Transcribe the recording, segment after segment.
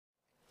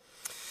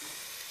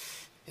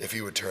If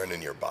you would turn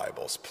in your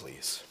Bibles,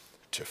 please,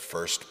 to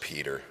 1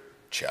 Peter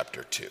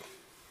chapter 2.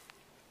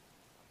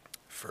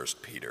 1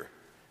 Peter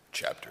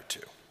chapter 2.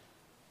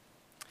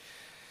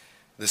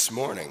 This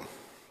morning,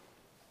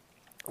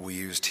 we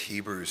used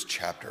Hebrews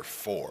chapter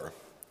 4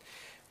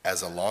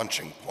 as a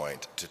launching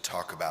point to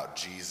talk about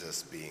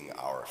Jesus being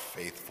our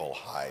faithful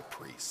high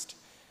priest.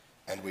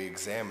 And we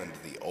examined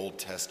the Old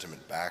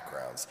Testament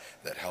backgrounds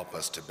that help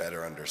us to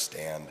better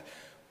understand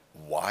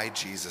why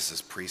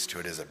Jesus'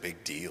 priesthood is a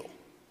big deal,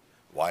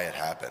 why it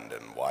happened,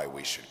 and why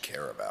we should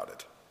care about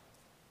it.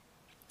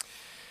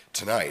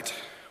 Tonight,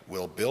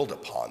 we'll build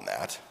upon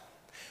that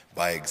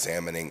by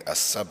examining a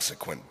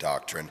subsequent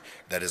doctrine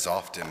that is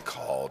often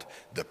called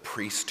the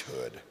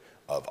Priesthood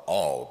of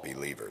All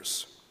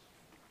Believers.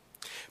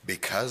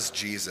 Because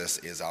Jesus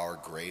is our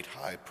great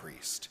high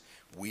priest,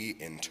 we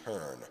in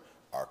turn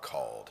are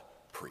called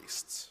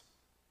priests.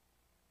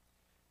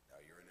 Now,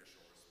 your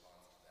initial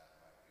response to that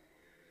might be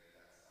weird.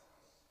 That sounds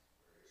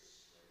very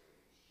strange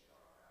in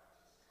our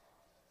Baptist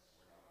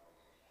context. We're not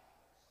Roman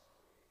Catholics,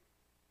 are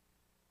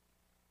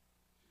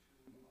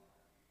we? To whom are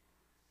we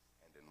priests?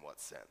 And in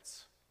what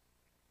sense?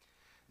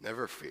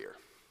 Never fear.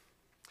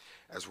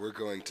 As we're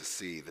going to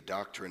see, the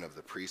doctrine of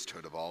the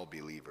priesthood of all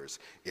believers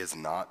is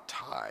not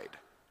tied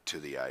to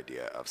the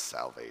idea of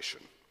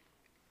salvation.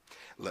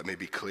 Let me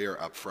be clear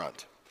up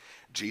front.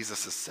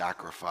 Jesus'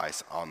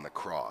 sacrifice on the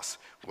cross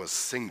was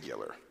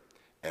singular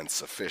and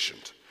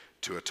sufficient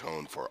to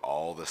atone for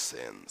all the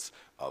sins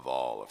of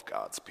all of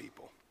God's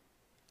people.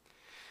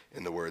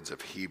 In the words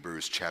of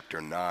Hebrews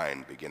chapter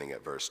 9, beginning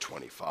at verse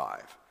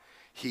 25,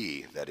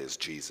 he, that is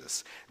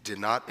Jesus, did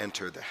not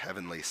enter the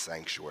heavenly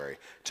sanctuary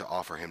to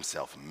offer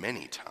himself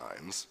many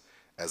times,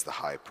 as the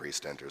high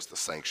priest enters the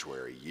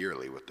sanctuary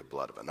yearly with the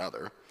blood of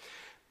another.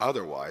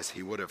 Otherwise,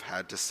 he would have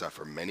had to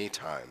suffer many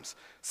times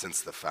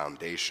since the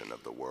foundation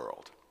of the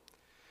world.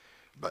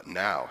 But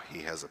now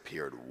he has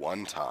appeared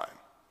one time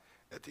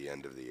at the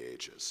end of the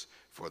ages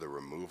for the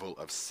removal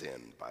of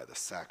sin by the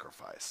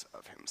sacrifice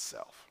of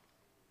himself.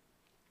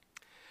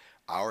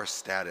 Our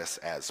status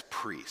as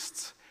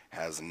priests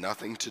has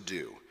nothing to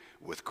do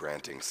with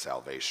granting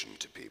salvation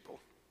to people.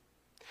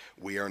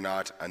 We are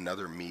not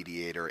another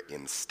mediator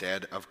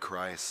instead of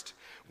Christ.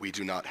 We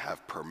do not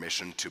have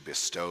permission to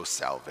bestow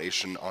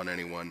salvation on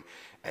anyone,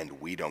 and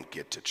we don't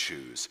get to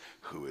choose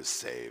who is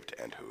saved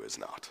and who is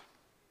not.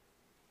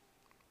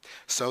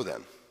 So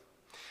then,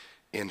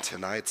 in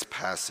tonight's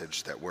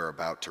passage that we're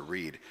about to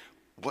read,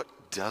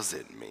 what does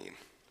it mean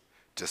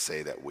to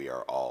say that we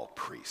are all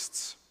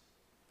priests?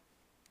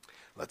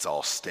 Let's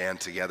all stand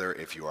together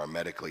if you are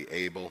medically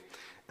able,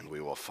 and we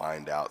will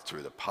find out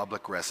through the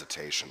public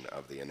recitation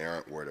of the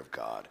inerrant word of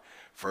God.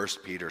 1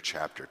 Peter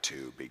chapter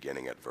 2,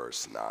 beginning at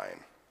verse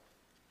 9.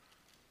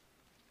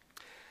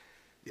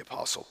 The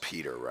Apostle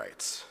Peter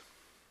writes,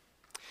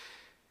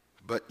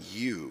 "But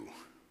you,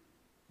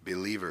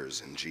 believers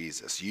in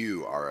Jesus,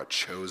 you are a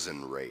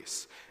chosen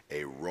race,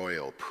 a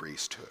royal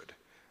priesthood,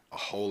 a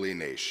holy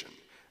nation,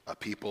 a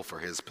people for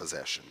his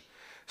possession,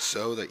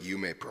 so that you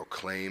may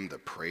proclaim the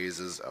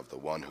praises of the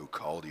one who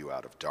called you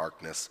out of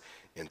darkness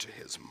into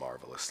his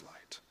marvelous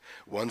light.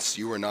 Once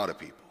you were not a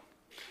people,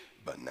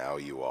 but now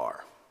you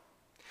are.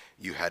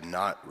 You had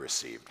not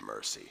received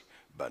mercy,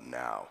 but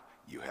now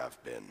you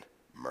have been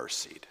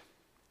mercied."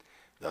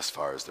 Thus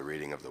far as the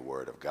reading of the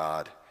word of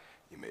God.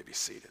 You may be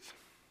seated.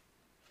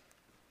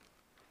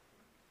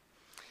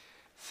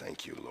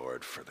 Thank you,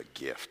 Lord, for the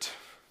gift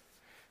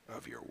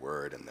of your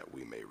word and that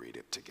we may read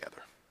it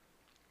together.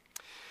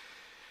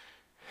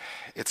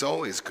 It's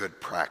always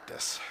good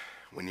practice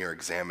when you're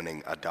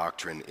examining a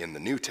doctrine in the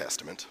New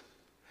Testament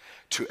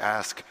to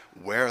ask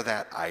where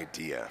that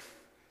idea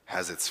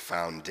has its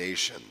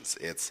foundations,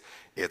 its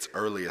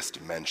earliest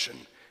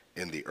mention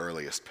in the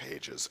earliest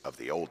pages of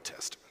the Old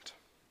Testament.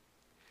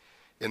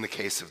 In the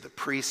case of the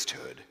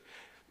priesthood,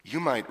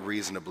 you might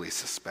reasonably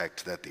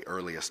suspect that the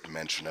earliest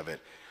mention of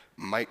it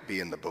might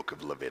be in the book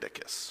of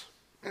Leviticus,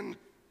 and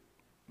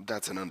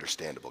that's an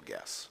understandable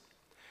guess,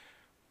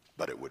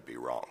 but it would be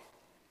wrong.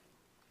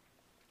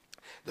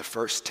 The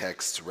first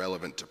texts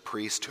relevant to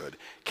priesthood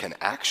can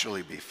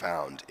actually be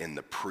found in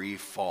the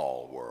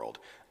pre-fall world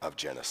of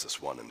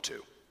Genesis 1 and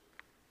 2.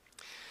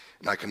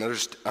 And I can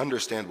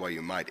understand why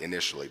you might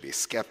initially be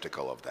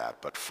skeptical of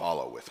that, but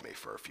follow with me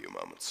for a few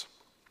moments.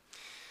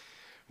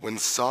 When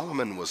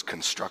Solomon was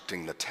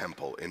constructing the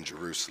temple in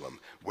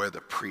Jerusalem, where the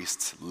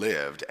priests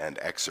lived and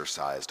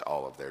exercised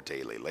all of their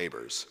daily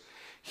labors,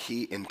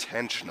 he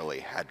intentionally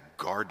had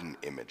garden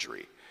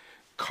imagery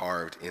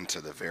carved into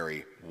the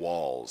very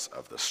walls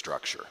of the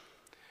structure.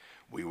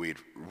 We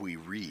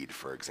read,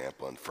 for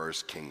example, in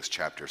 1 Kings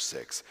chapter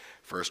 6,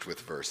 first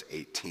with verse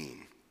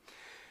 18.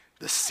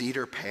 The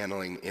cedar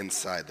paneling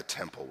inside the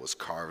temple was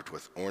carved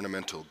with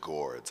ornamental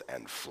gourds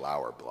and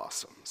flower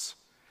blossoms.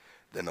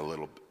 Then a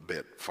little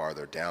bit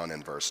farther down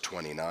in verse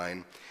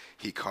 29,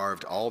 he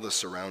carved all the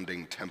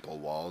surrounding temple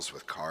walls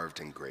with carved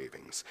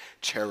engravings,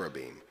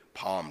 cherubim,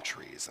 palm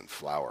trees, and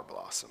flower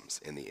blossoms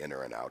in the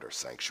inner and outer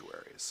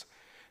sanctuaries.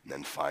 And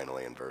then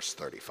finally in verse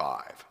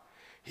 35,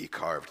 He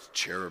carved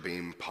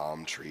cherubim,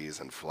 palm trees,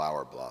 and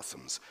flower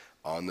blossoms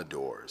on the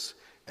doors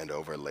and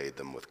overlaid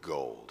them with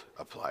gold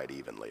applied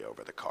evenly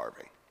over the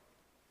carving.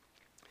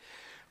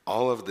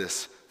 All of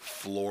this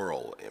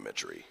floral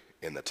imagery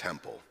in the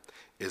temple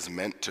is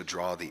meant to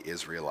draw the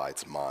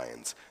Israelites'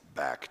 minds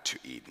back to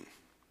Eden.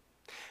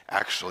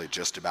 Actually,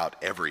 just about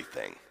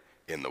everything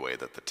in the way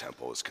that the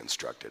temple is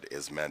constructed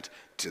is meant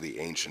to the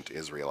ancient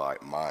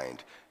Israelite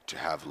mind to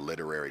have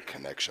literary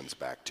connections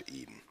back to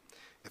Eden.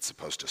 It's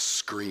supposed to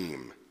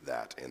scream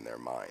that in their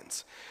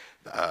minds.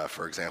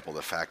 For example,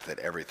 the fact that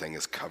everything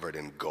is covered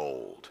in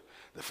gold,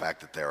 the fact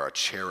that there are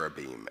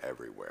cherubim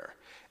everywhere,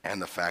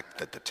 and the fact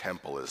that the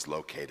temple is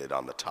located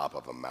on the top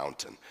of a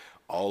mountain.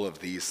 All of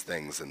these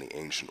things in the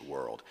ancient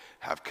world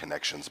have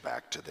connections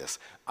back to this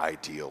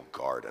ideal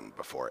garden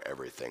before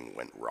everything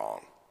went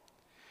wrong.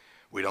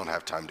 We don't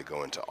have time to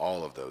go into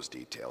all of those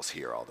details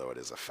here, although it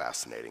is a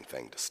fascinating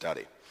thing to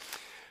study.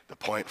 The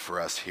point for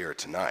us here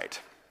tonight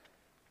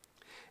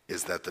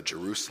is that the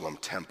Jerusalem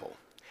temple,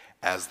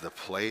 as the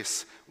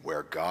place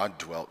where God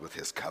dwelt with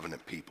his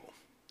covenant people,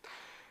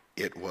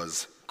 it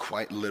was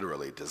quite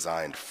literally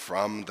designed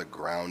from the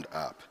ground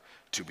up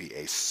to be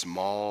a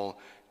small,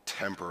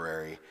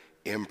 temporary,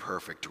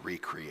 imperfect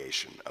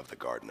recreation of the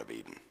Garden of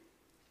Eden.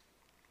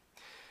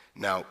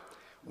 Now,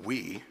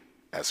 we,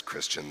 as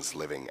Christians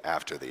living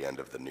after the end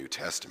of the New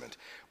Testament,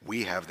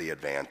 we have the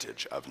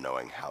advantage of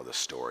knowing how the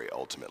story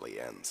ultimately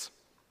ends.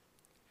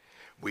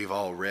 We've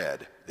all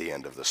read the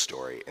end of the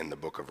story in the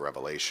book of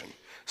Revelation,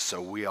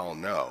 so we all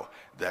know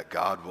that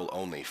God will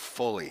only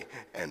fully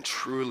and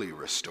truly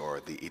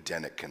restore the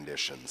Edenic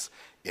conditions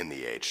in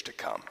the age to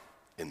come,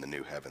 in the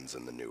new heavens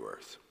and the new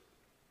earth.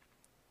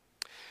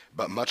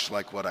 But much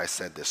like what I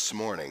said this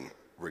morning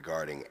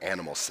regarding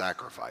animal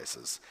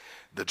sacrifices,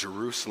 the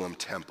Jerusalem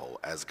temple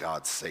as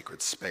God's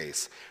sacred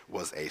space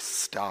was a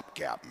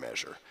stopgap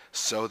measure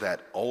so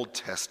that Old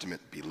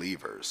Testament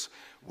believers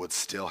would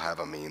still have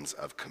a means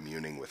of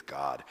communing with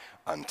God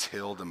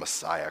until the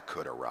Messiah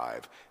could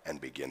arrive and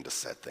begin to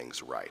set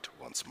things right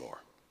once more.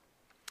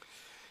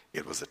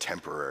 It was a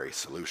temporary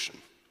solution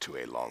to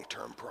a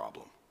long-term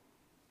problem.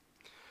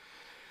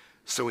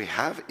 So we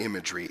have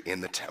imagery in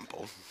the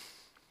temple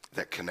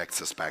that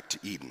connects us back to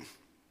Eden.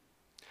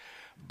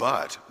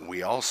 But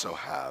we also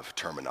have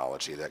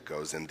terminology that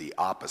goes in the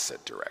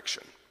opposite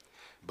direction.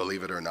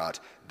 Believe it or not,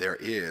 there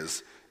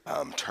is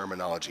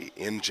terminology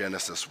in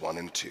Genesis 1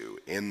 and 2,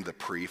 in the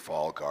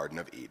pre-fall Garden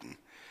of Eden,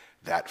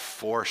 that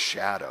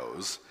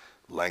foreshadows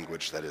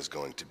language that is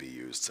going to be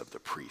used of the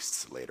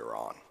priests later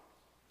on.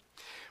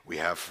 We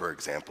have, for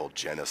example,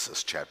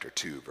 Genesis chapter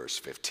 2, verse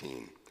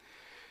 15,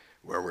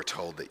 where we're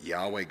told that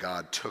Yahweh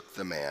God took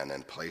the man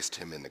and placed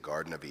him in the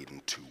Garden of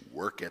Eden to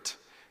work it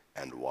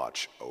and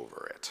watch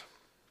over it.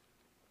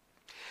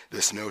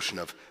 This notion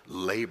of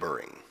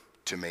laboring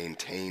to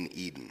maintain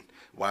Eden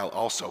while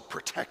also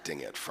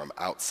protecting it from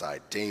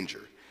outside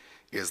danger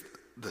is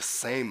the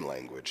same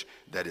language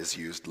that is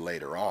used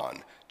later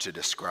on to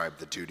describe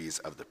the duties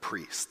of the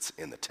priests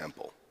in the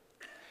temple.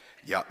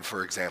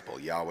 For example,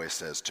 Yahweh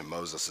says to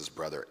Moses'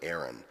 brother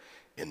Aaron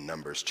in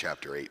Numbers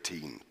chapter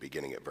 18,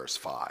 beginning at verse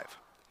 5,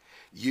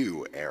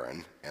 "You,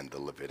 Aaron, and the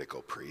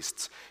Levitical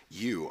priests,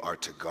 you are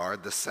to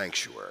guard the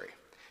sanctuary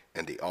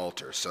and the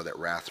altar so that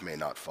wrath may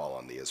not fall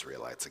on the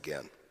Israelites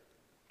again.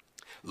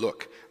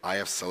 Look, I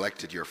have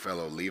selected your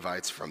fellow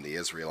Levites from the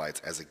Israelites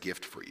as a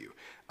gift for you,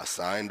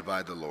 assigned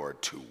by the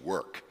Lord to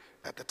work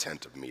at the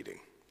tent of meeting.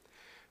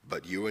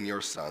 But you and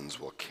your sons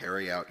will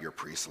carry out your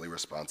priestly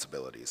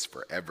responsibilities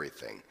for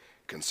everything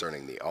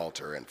concerning the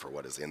altar and for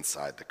what is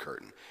inside the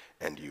curtain,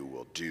 and you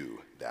will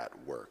do that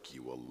work.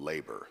 You will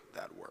labor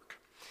that work.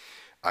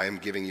 I am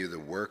giving you the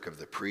work of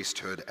the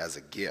priesthood as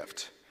a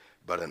gift,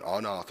 but an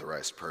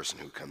unauthorized person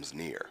who comes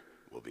near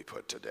will be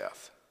put to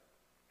death."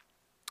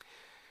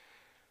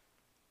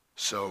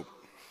 So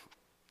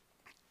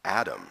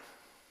Adam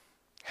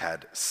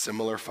had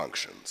similar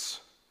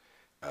functions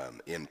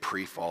in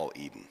pre-fall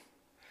Eden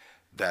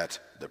that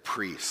the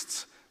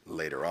priests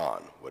later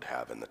on would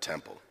have in the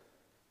temple.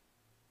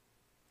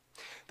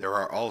 There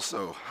are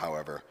also,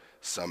 however,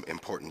 some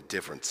important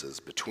differences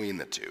between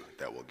the two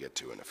that we'll get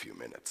to in a few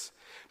minutes.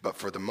 But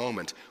for the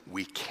moment,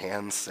 we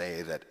can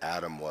say that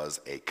Adam was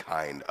a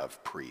kind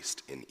of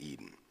priest in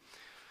Eden.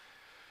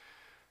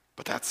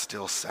 But that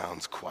still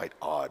sounds quite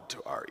odd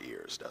to our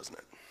ears, doesn't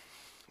it?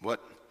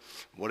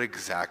 What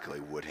exactly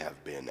would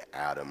have been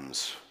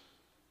Adam's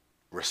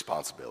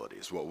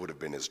responsibilities? What would have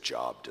been his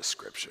job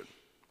description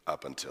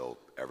up until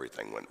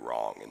everything went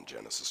wrong in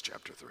Genesis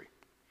chapter 3?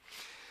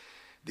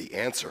 The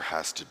answer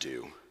has to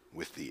do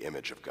with the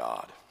image of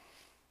God.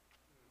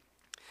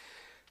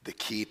 The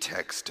key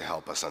text to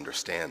help us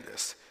understand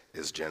this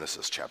is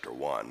Genesis chapter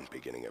 1,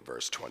 beginning at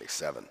verse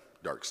 26.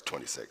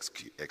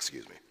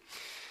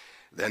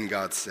 Then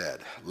God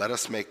said, "Let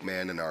us make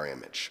man in our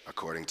image,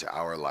 according to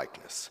our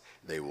likeness.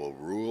 They will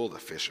rule the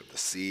fish of the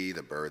sea,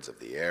 the birds of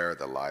the air,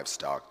 the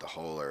livestock, the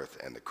whole earth,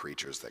 and the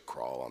creatures that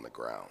crawl on the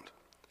ground."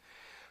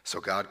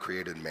 So God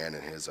created man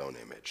in his own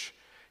image.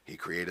 He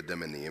created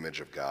them in the image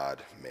of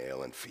God,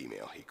 male and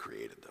female, he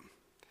created them.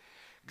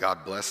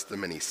 God blessed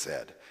them, and he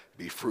said,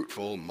 "Be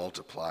fruitful,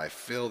 multiply,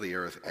 fill the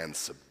earth, and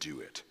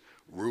subdue it.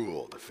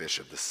 Rule the fish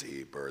of the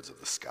sea, birds of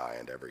the sky,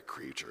 and every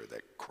creature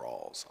that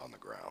crawls on the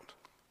ground."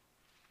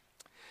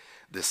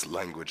 This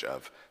language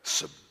of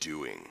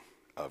subduing,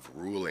 of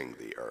ruling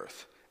the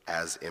earth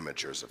as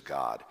imagers of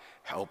God,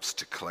 helps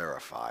to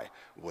clarify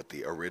what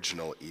the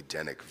original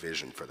Edenic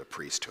vision for the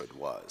priesthood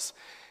was,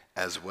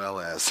 as well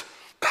as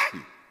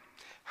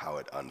how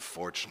it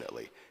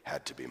unfortunately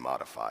had to be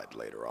modified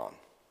later on.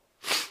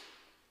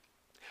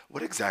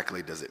 What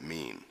exactly does it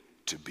mean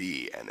to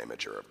be an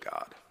imager of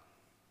God?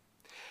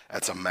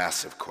 That's a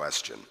massive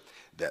question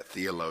that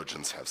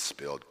theologians have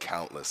spilled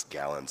countless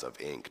gallons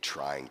of ink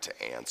trying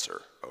to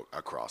answer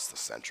across the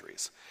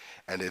centuries.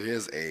 And it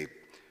is a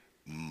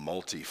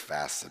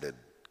multifaceted,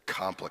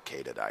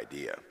 complicated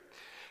idea.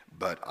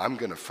 But I'm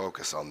going to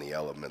focus on the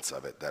elements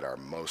of it that are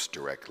most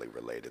directly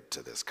related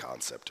to this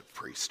concept of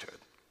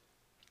priesthood.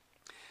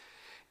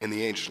 In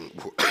the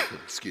ancient,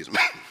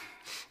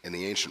 in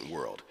the ancient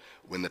world,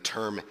 when the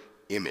term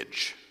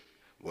image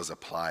was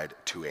applied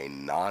to a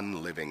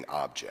non-living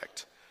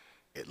object,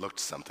 it looked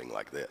something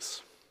like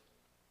this.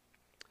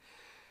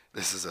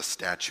 This is a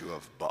statue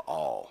of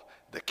Baal,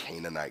 the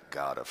Canaanite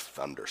god of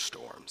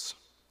thunderstorms.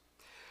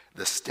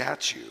 The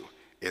statue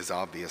is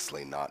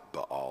obviously not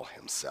Baal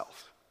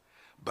himself,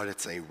 but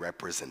it's a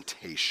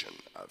representation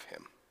of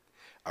him,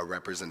 a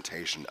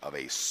representation of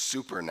a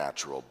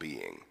supernatural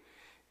being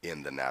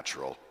in the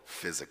natural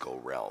physical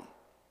realm.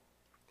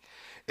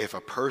 If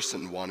a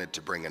person wanted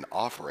to bring an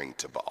offering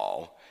to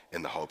Baal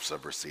in the hopes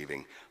of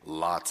receiving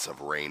lots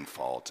of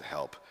rainfall to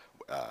help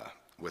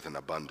with an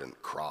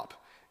abundant crop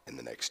in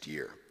the next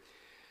year,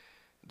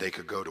 they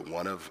could go to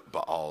one of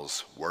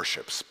Baal's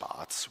worship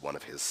spots, one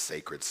of his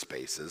sacred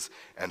spaces,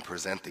 and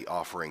present the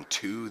offering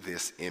to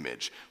this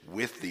image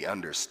with the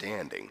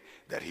understanding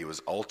that he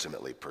was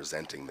ultimately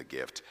presenting the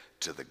gift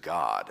to the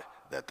god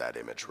that that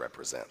image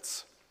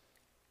represents.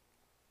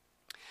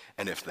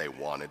 And if they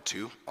wanted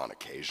to, on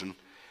occasion,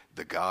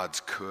 the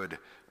gods could,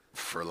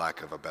 for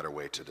lack of a better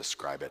way to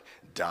describe it,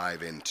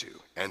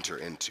 enter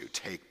into,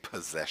 take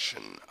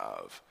possession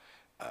of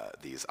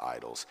these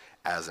idols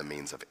as a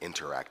means of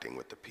interacting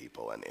with the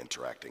people and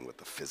interacting with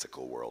the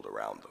physical world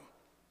around them.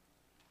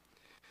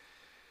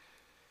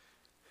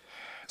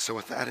 So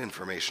with that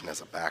information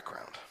as a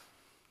background,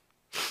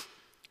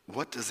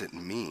 what does it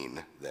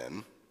mean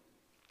then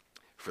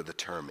for the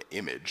term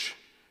image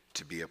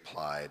to be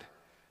applied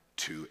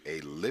to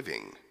a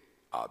living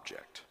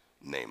object,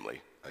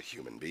 namely a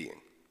human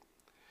being?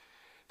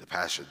 The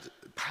passage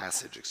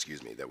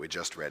that we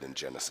just read in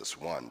Genesis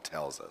 1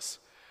 tells us,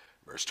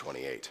 verse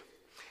 28,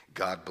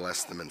 God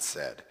blessed them and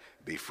said,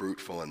 "Be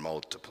fruitful and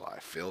multiply,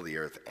 fill the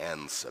earth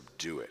and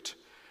subdue it.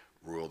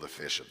 Rule the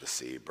fish of the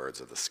sea,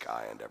 birds of the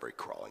sky, and every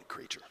crawling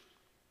creature."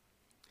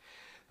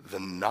 The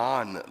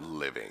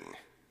non-living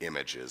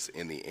images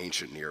in the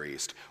ancient Near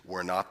East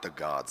were not the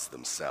gods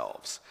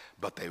themselves,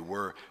 but they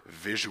were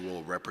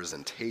visual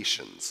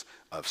representations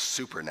of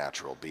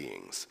supernatural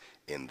beings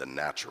in the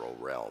natural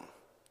realm.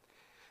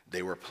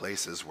 They were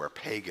places where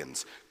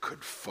pagans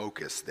could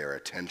focus their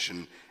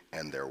attention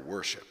and their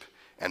worship,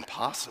 and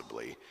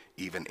possibly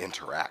even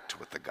interact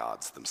with the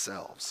gods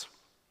themselves.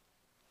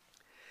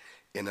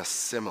 In a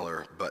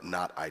similar but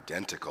not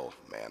identical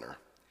manner,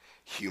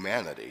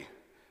 humanity,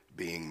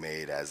 being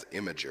made as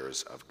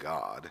imagers of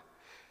God,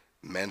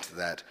 meant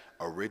that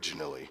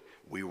originally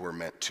we were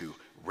meant to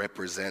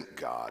represent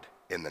God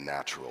in the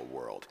natural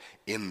world,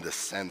 in the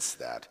sense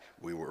that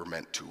we were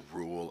meant to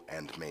rule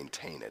and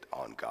maintain it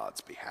on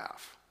God's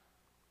behalf.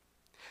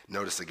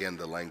 Notice again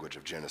the language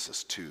of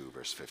Genesis 2,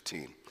 verse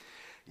 15.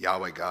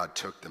 Yahweh God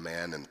took the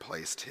man and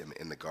placed him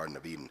in the Garden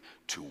of Eden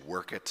to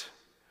work it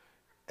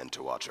and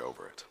to watch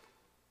over it.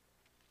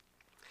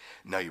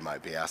 Now you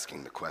might be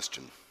asking the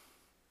question,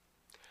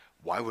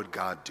 why would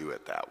God do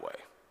it that way?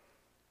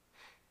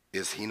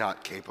 Is he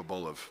not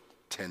capable of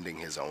tending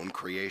his own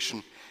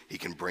creation? He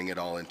can bring it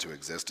all into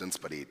existence,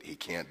 but he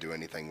can't do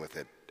anything with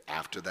it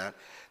after that?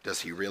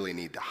 Does he really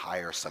need to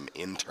hire some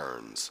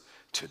interns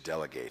to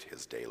delegate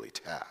his daily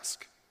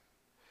task?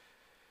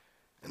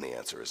 And the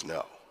answer is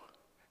no.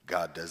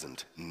 God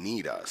doesn't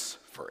need us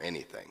for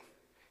anything.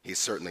 He's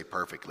certainly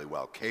perfectly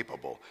well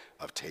capable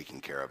of taking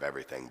care of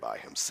everything by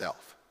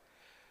himself.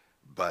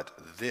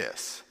 But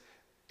this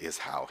is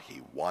how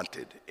he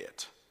wanted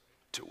it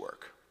to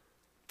work.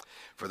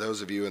 For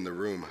those of you in the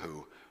room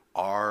who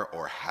are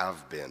or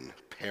have been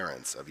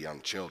parents of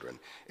young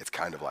children, it's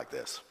kind of like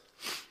this.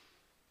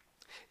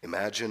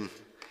 Imagine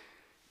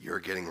you're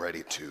getting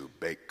ready to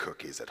bake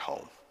cookies at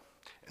home,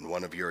 and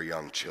one of your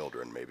young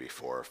children, maybe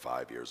 4 or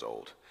 5 years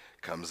old,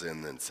 comes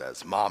in and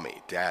says,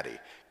 "Mommy, Daddy,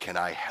 can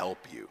I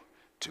help you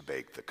to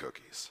bake the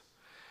cookies?"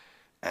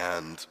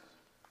 And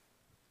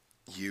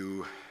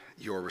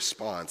your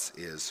response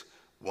is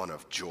one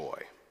of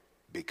joy,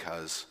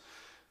 because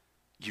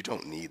you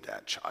don't need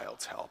that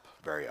child's help.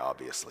 Very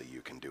obviously,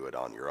 you can do it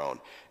on your own.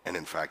 And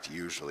in fact,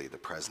 usually the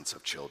presence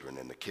of children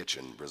in the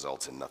kitchen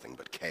results in nothing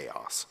but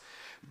chaos.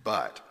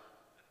 But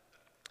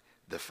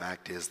the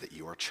fact is that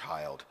your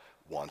child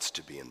wants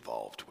to be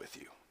involved with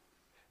you.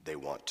 They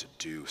want to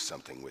do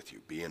something with you,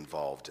 be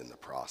involved in the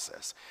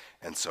process.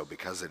 And so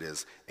because it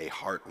is a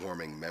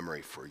heartwarming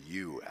memory for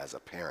you as a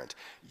parent,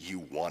 you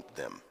want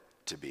them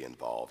to be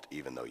involved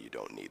even though you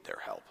don't need their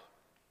help.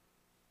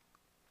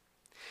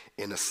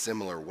 In a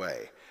similar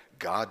way,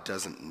 God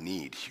doesn't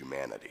need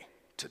humanity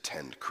to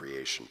tend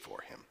creation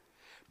for him,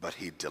 but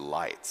he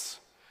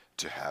delights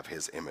to have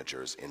his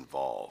imagers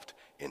involved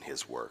in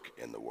his work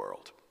in the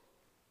world.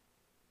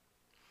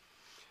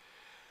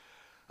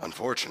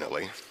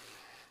 Unfortunately,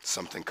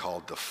 something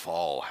called the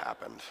fall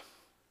happened,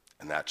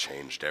 and that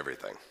changed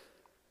everything.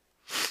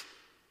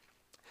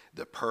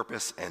 The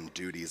purpose and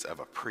duties of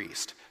a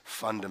priest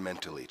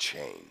fundamentally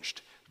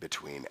changed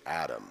between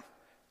Adam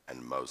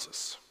and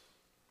Moses.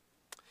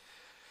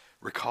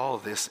 Recall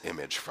this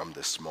image from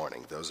this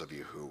morning, those of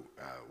you who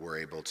were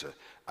able to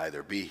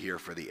either be here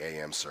for the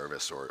AM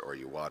service or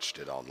you watched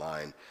it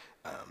online.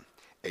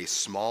 A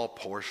small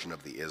portion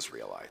of the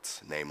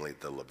Israelites, namely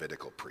the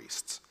Levitical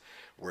priests,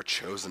 were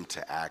chosen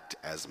to act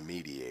as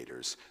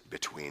mediators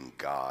between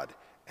God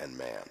and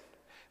man.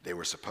 They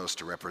were supposed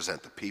to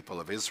represent the people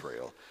of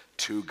Israel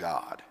to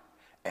God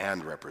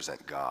and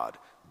represent God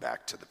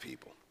back to the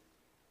people.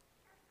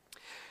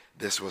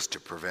 This was to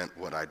prevent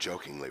what I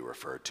jokingly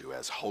referred to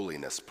as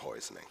holiness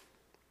poisoning.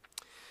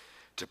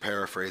 To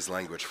paraphrase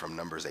language from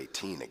Numbers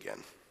 18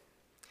 again,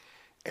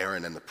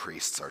 Aaron and the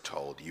priests are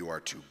told, "You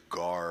are to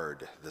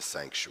guard the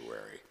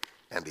sanctuary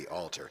and the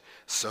altar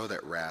so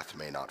that wrath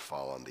may not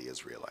fall on the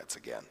Israelites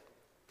again.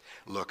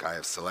 Look, I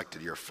have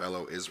selected your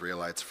fellow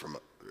Levites, from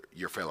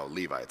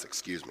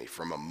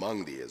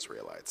among the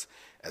Israelites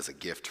as a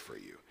gift for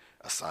you,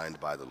 assigned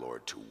by the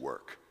Lord to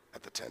work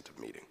at the tent of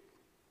meeting."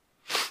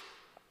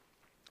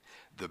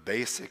 The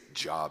basic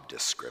job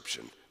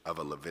description of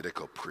a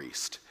Levitical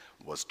priest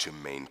was to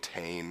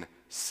maintain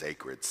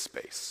sacred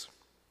space,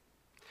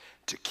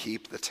 to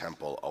keep the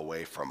temple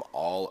away from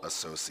all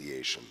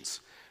associations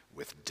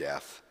with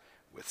death,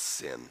 with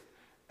sin,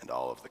 and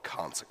all of the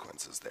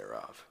consequences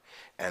thereof,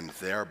 and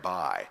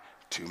thereby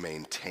to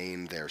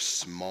maintain their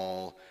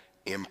small,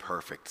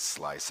 imperfect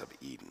slice of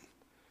Eden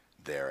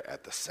there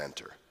at the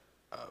center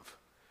of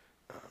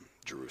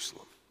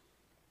Jerusalem.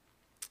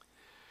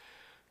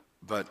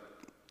 But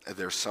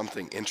there's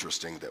something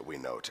interesting that we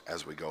note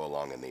as we go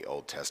along in the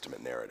Old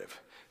Testament narrative.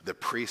 The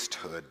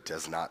priesthood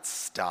does not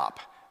stop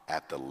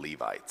at the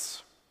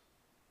Levites.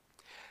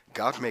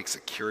 God makes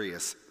a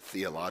curious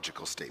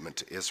theological statement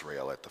to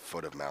Israel at the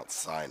foot of Mount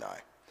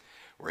Sinai,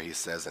 where he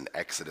says in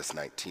Exodus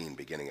 19,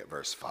 beginning at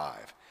verse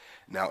 5,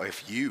 "Now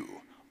if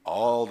you,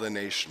 all the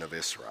nation of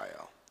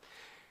Israel,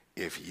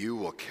 if you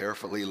will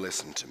carefully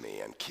listen to me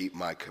and keep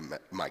my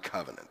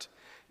covenant,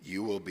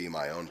 you will be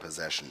my own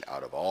possession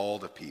out of all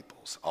the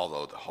peoples,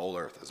 although the whole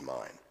earth is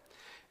mine,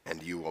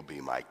 and you will be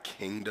my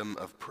kingdom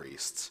of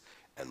priests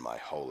and my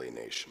holy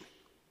nation."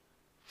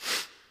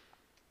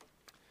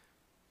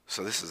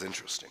 So this is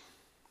interesting.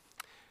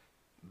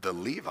 The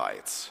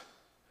Levites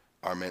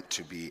are meant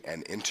to be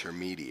an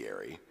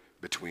intermediary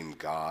between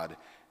God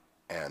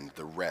and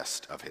the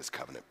rest of his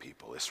covenant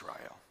people,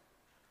 Israel.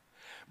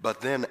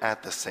 But then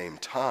at the same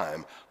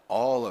time,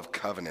 all of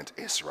covenant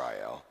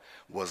Israel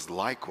was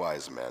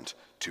likewise meant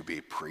to be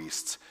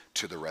priests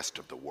to the rest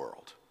of the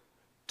world,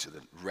 to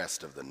the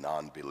rest of the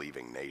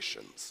non-believing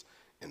nations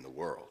in the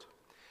world.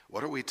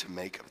 What are we to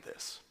make of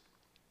this?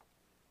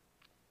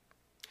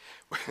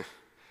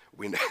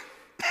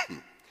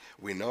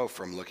 We know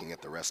from looking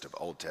at the rest of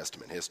Old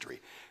Testament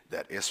history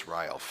that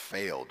Israel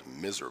failed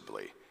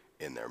miserably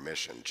in their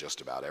mission just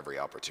about every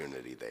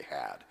opportunity they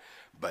had.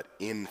 But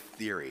in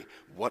theory,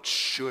 what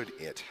should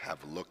it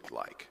have looked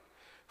like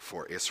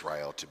for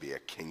Israel to be a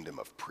kingdom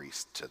of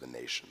priests to the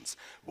nations?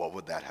 What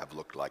would that have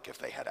looked like if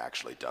they had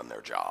actually done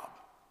their job?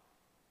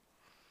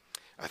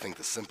 I think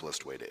the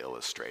simplest way to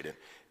illustrate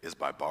it is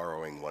by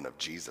borrowing one of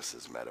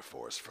Jesus'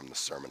 metaphors from the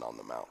Sermon on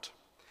the Mount.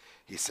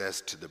 He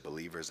says to the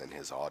believers in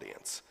his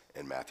audience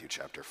in Matthew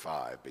chapter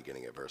 5,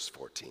 beginning at verse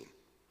 14,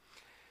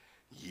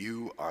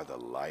 "You are the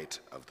light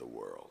of the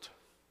world.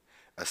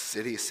 A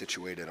city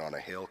situated on a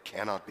hill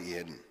cannot be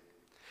hidden.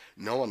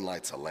 No one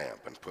lights a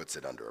lamp and puts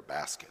it under a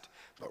basket,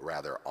 but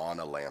rather on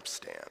a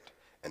lampstand,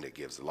 and it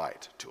gives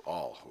light to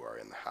all who are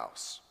in the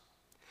house.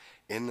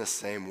 In the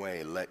same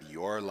way, let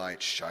your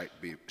light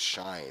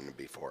shine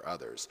before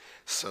others,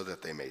 so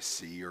that they may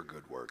see your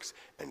good works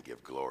and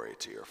give glory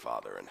to your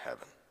Father in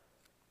heaven."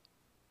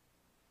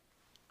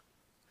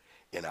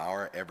 In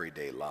our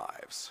everyday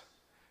lives,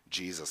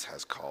 Jesus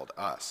has called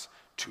us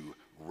to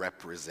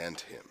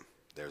represent him.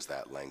 There's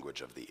that language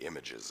of the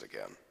images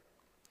again.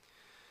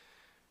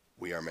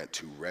 We are meant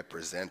to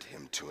represent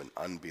him to an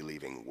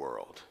unbelieving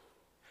world.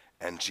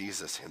 And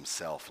Jesus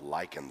himself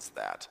likens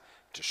that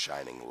to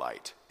shining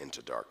light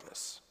into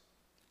darkness.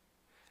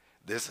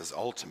 This is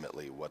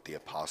ultimately what the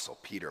Apostle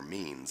Peter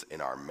means in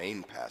our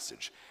main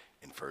passage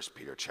in 1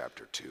 Peter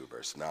chapter 2,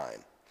 verse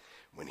 9,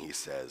 when he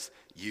says,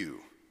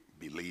 "You,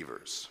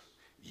 believers,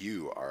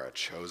 you are a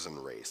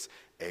chosen race,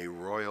 a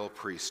royal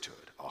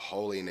priesthood, a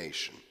holy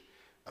nation,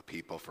 a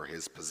people for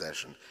his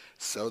possession,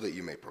 so that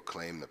you may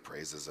proclaim the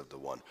praises of the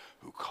one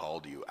who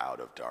called you out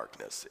of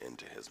darkness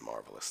into his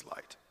marvelous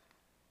light.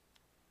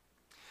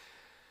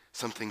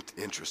 Something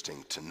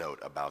interesting to note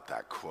about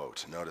that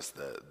quote. Notice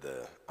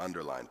the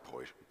underlined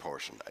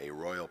portion, a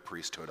royal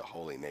priesthood, a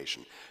holy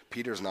nation.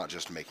 Peter's not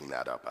just making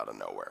that up out of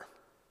nowhere.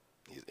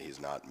 He's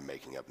not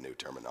making up new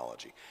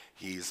terminology.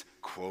 He's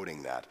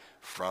quoting that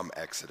from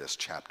Exodus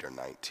chapter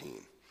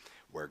 19,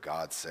 where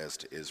God says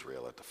to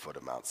Israel at the foot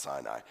of Mount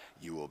Sinai,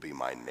 "You will be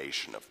my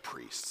nation of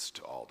priests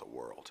to all the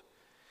world."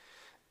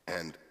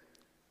 And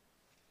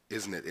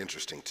isn't it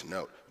interesting to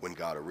note, when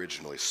God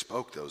originally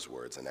spoke those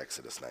words in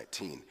Exodus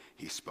 19,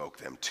 he spoke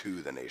them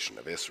to the nation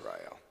of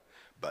Israel.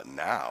 But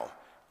now,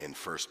 in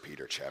 1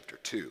 Peter chapter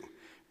 2,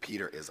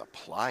 Peter is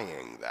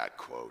applying that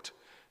quote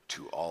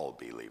to all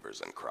believers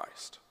in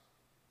Christ.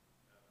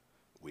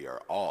 We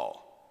are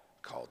all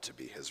called to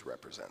be his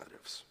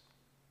representatives.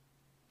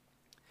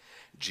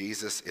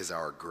 Jesus is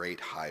our great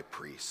high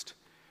priest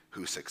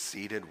who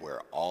succeeded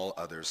where all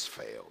others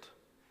failed,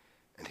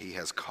 and he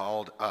has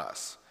called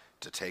us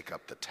to take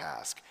up the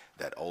task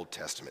that Old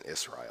Testament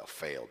Israel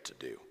failed to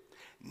do,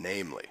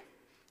 namely,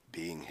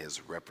 being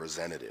his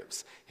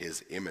representatives,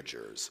 his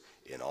imagers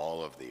in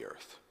all of the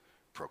earth,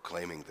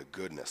 proclaiming the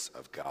goodness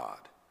of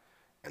God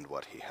and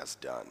what he has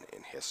done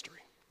in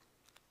history.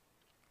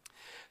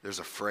 There's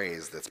a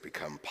phrase that's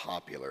become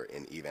popular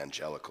in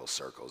evangelical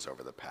circles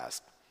over the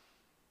past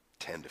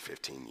 10 to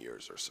 15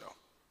 years or so.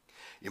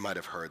 You might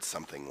have heard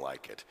something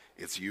like it.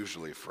 It's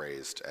usually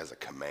phrased as a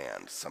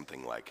command,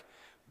 something like,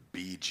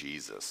 "Be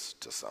Jesus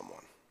to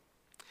someone."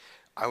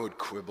 I would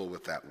quibble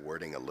with that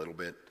wording a little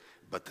bit,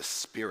 but the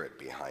spirit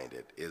behind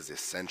it is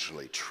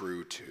essentially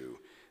true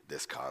to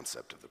this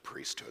concept of the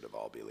priesthood of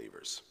all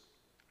believers.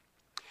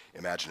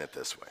 Imagine it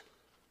this way.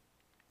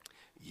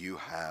 You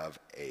have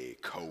a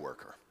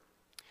coworker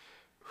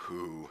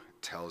who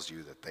tells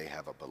you that they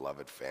have a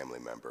beloved family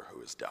member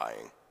who is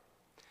dying.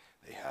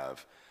 They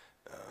have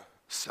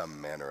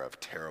some manner of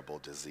terrible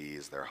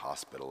disease, they're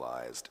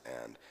hospitalized,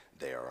 and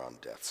they are on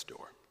death's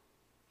door.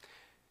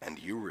 And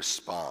you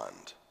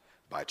respond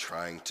by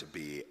trying to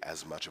be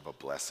as much of a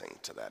blessing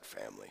to that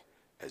family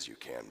as you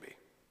can be.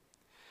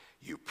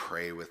 You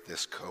pray with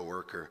this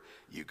coworker,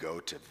 you go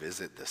to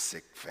visit the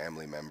sick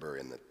family member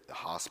in the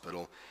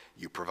hospital,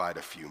 you provide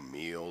a few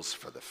meals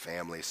for the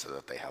family so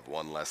that they have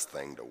one less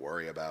thing to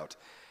worry about.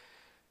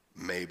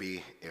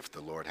 Maybe if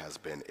the Lord has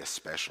been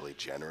especially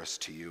generous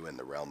to you in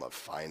the realm of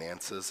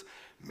finances,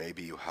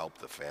 maybe you help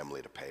the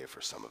family to pay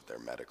for some of their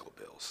medical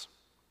bills.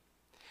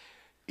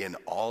 In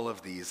all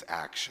of these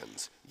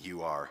actions,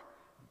 you are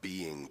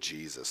being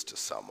Jesus to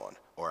someone,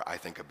 or I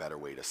think a better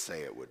way to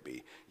say it would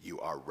be, you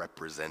are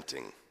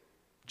representing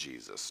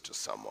Jesus to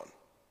someone.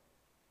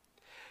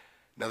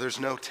 Now, there's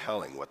no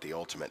telling what the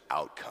ultimate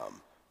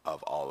outcome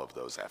of all of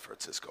those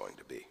efforts is going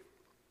to be.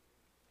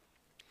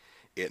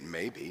 It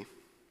may be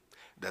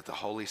that the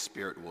Holy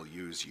Spirit will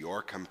use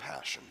your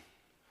compassion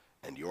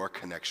and your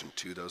connection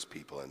to those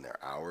people in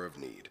their hour of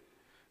need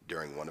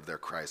during one of their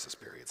crisis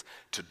periods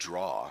to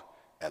draw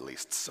at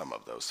least some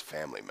of those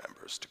family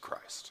members to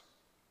Christ.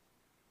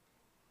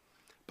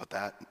 But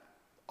that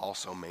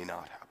also may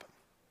not happen.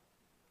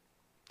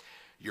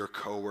 Your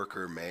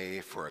coworker may,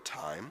 for a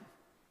time,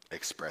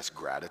 express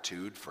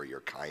gratitude for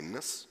your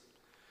kindness,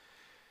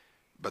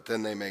 but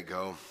then they may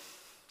go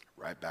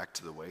right back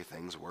to the way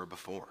things were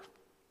before.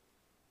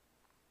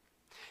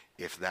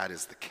 If that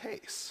is the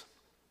case,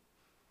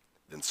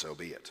 then so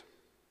be it.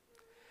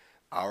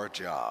 Our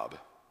job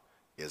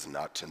is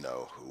not to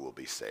know who will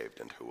be saved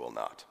and who will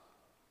not.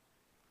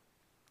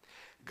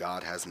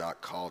 God has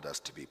not called us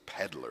to be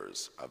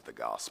peddlers of the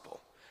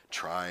gospel,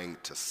 trying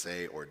to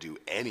say or do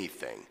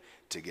anything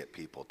to get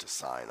people to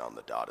sign on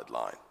the dotted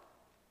line.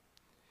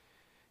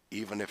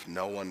 Even if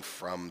no one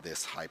from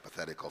this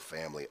hypothetical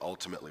family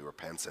ultimately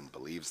repents and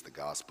believes the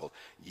gospel,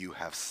 you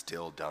have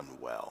still done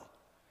well.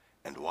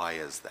 And why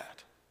is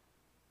that?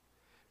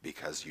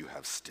 Because you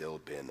have still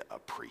been a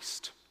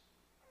priest.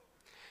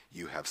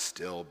 You have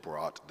still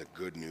brought the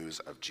good news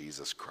of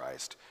Jesus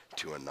Christ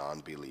to a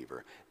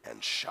non-believer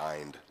and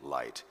shined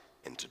light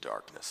into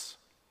darkness.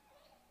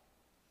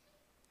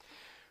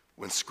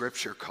 When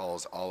Scripture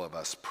calls all of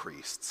us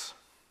priests,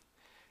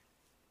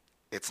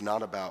 it's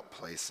not about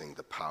placing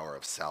the power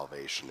of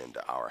salvation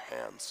into our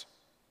hands.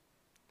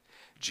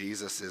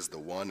 Jesus is the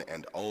one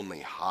and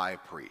only high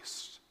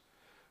priest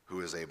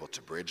who is able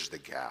to bridge the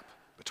gap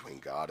between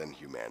God and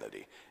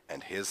humanity,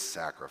 and his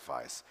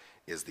sacrifice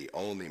is the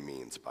only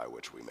means by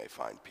which we may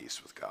find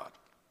peace with God.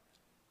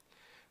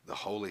 The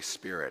Holy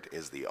Spirit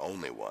is the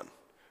only one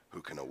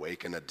who can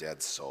awaken a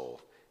dead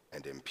soul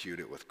and impute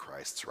it with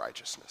Christ's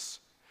righteousness.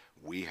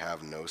 We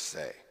have no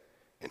say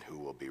in who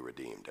will be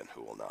redeemed and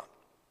who will not.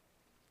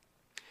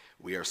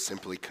 We are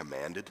simply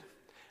commanded,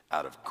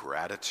 out of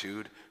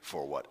gratitude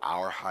for what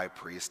our high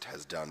priest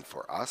has done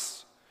for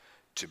us,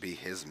 to be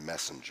his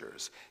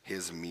messengers,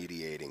 his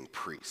mediating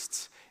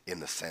priests, in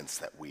the sense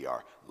that we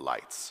are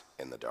lights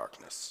in the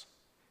darkness.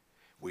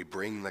 We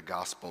bring the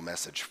gospel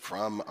message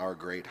from our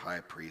great high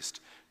priest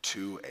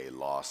to a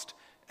lost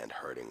and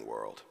hurting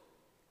world.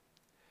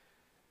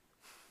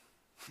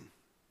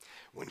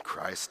 When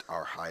Christ,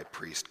 our high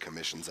priest,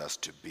 commissions us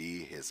to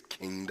be his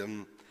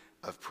kingdom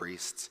of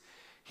priests,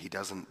 he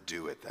doesn't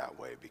do it that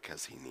way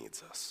because he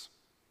needs us.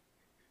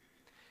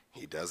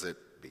 He does it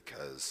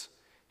because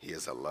he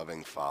is a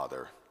loving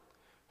father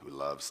who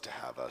loves to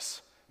have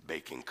us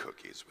baking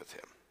cookies with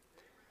him.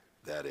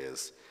 That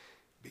is,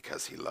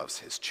 because he loves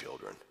his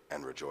children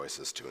and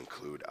rejoices to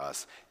include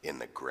us in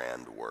the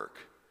grand work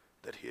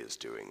that he is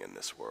doing in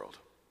this world.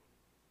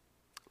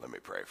 Let me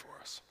pray for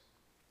us.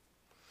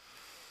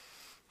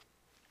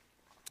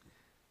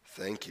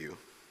 Thank you,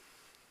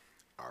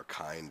 our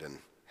kind and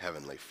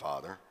heavenly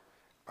Father,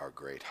 our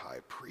great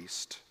high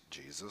priest,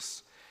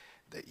 Jesus,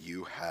 that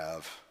you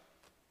have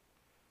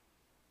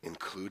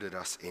included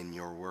us in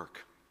your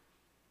work.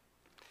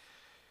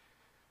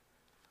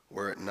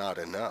 Were it not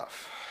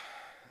enough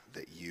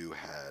that you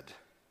had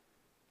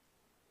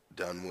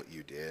done what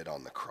you did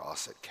on the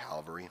cross at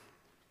Calvary,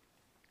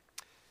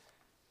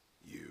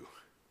 you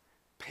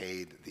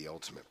paid the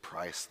ultimate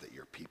price that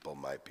your people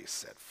might be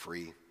set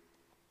free.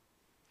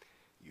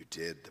 You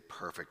did the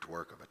perfect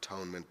work of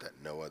atonement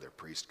that no other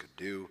priest could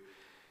do.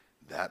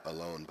 That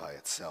alone by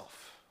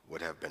itself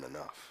would have been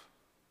enough.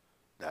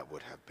 That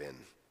would have been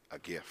a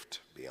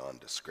gift beyond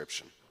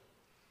description.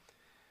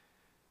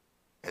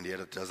 And yet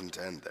it doesn't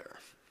end there.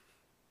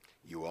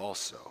 You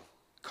also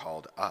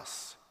called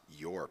us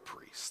your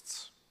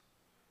priests.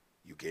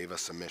 You gave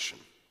us a mission.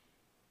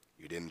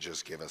 You didn't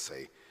just give us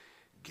a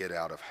get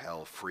out of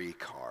hell free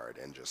card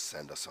and just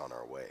send us on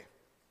our way.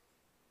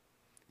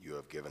 You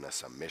have given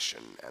us a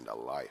mission and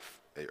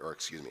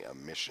a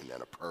mission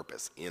and a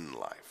purpose in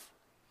life.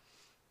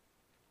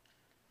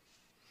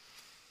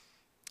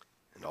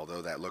 And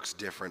although that looks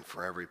different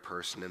for every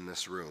person in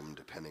this room,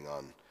 depending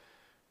on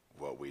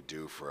what we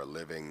do for a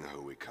living,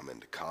 who we come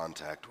into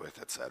contact with,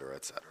 etc.,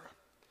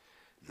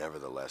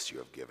 nevertheless, you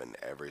have given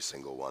every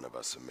single one of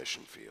us a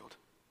mission field.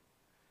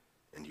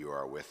 And you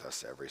are with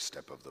us every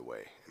step of the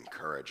way,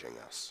 encouraging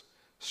us,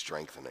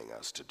 strengthening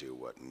us to do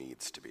what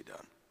needs to be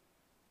done.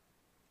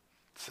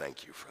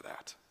 Thank you for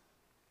that.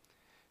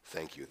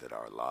 Thank you that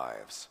our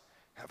lives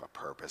have a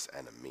purpose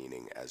and a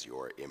meaning as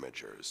your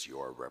imagers,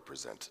 your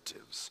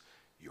representatives,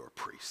 your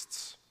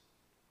priests.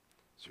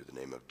 Through the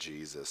name of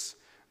Jesus,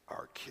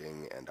 our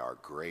King and our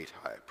great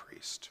high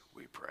priest,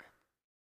 we pray.